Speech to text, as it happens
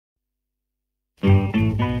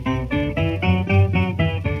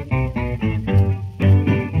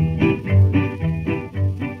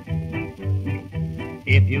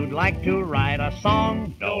a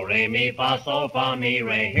song. Do, re, mi, fa, sol, fa, mi,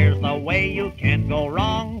 re. Here's the way you can't go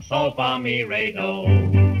wrong. Sol, fa, mi, re,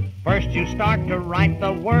 do. First you start to write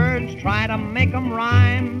the words, try to make 'em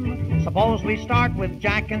rhyme. Suppose we start with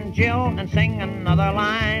Jack and Jill and sing another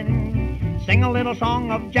line. Sing a little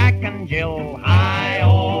song of Jack and Jill.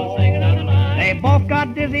 Hi-oh. Sing another line. They both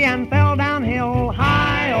got dizzy and fell downhill.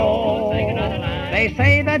 Hi-oh. Sing another line. They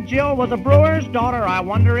say that Jill was a brewer's daughter. I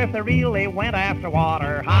wonder if they really went after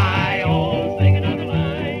water. Hi-oh. Sing another line.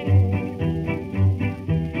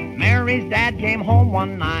 Mary's dad came home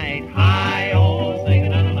one night. Hi-oh. Sing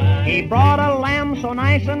another line. He brought a lamb so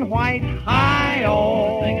nice and white.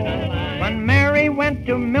 Hi-oh. Sing another line. When Mary went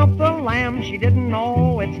to milk the lamb, she didn't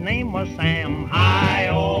know its name was Sam.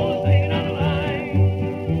 Hi-oh. Sing another line.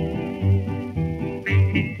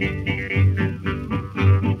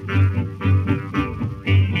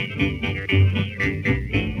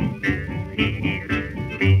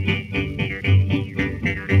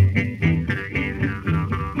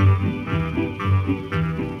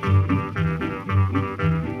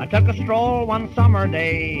 Took a stroll one summer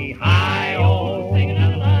day. Hi-oh. Sing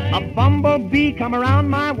another line. A bumblebee come around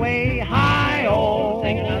my way. Hi-oh.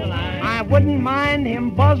 Sing another line. I wouldn't mind him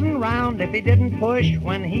buzzing round if he didn't push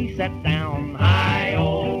when he sat down.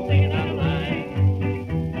 Hi-oh. Sing another line.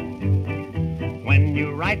 When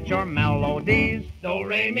you write your melodies, Do,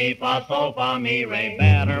 re, mi, fa, sol, fa, mi, re.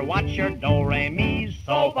 better watch your do-re-mis.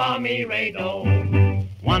 Sol, fa, mi, re, do.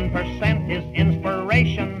 1% is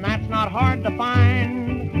inspiration, that's not hard to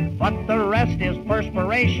find. But the rest is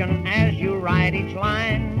perspiration as you write each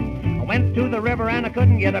line. I went to the river and I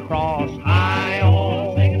couldn't get across.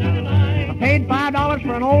 Hi-oh. Sing another line. I paid $5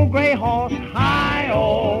 for an old gray horse.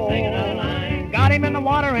 Hi-oh. Sing another line. Got him in the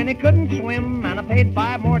water and he couldn't swim, and I paid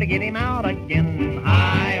 $5 more to get him out again.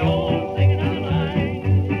 Hi-oh. Sing another line.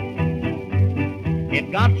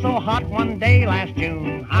 It got so hot one day last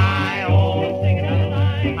June. Hi-oh. Sing another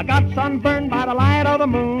line. I got sunburned by the light of the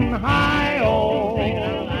moon. Hi-oh. Sing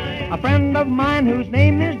another line. A friend of mine whose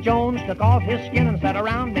name is Jones took off his skin and sat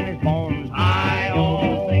around in his bones.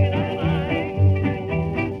 Hi-oh. Sing another line.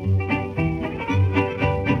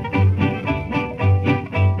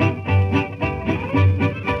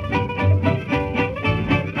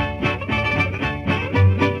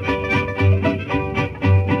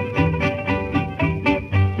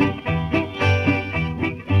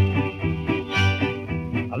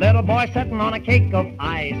 A little boy sitting on a cake of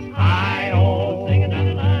ice. Hi-oh. Sing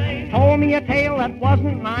another line. Told me a tale that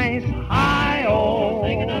wasn't nice. Hi-oh.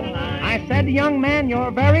 Sing another line. I said, young man,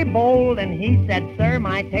 you're very bold. And he said, sir,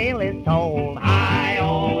 my tale is told.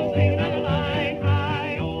 Hi-oh. Sing